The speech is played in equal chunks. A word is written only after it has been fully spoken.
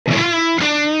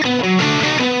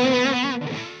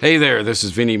Hey there, this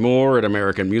is Vinnie Moore at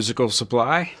American Musical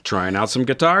Supply, trying out some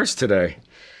guitars today.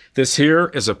 This here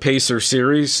is a Pacer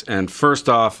series, and first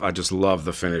off, I just love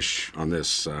the finish on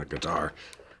this guitar.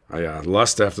 I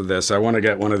lust after this. I want to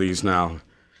get one of these now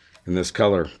in this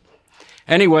color.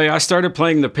 Anyway, I started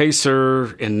playing the Pacer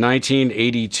in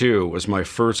 1982. It was my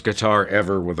first guitar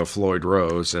ever with a Floyd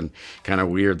Rose, and kind of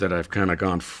weird that I've kind of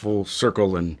gone full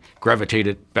circle and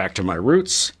gravitated back to my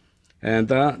roots. And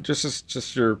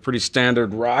just your pretty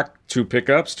standard rock, 2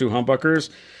 pickups, 2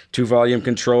 humbuckers, 2 volume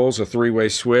controls, a 3-way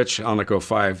switch, Alnico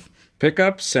 5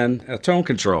 pickups, and a tone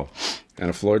control,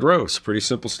 and a Floyd Rose. Pretty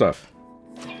simple stuff.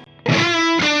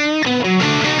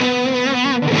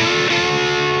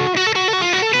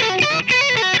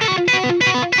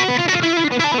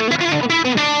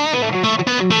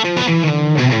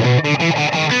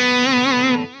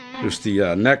 Here's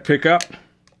the neck pickup.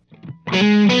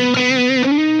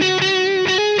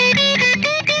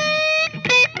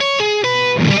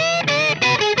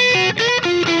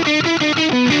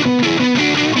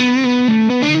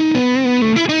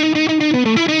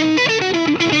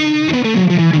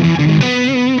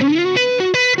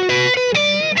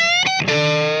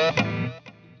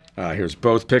 Here's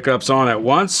both pickups on at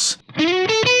once.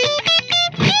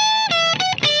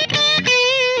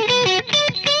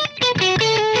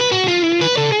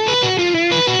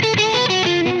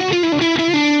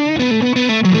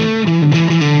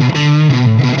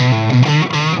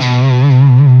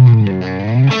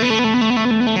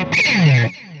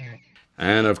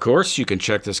 And of course, you can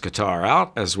check this guitar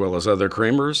out, as well as other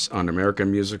Kramers, on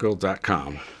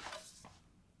AmericanMusical.com.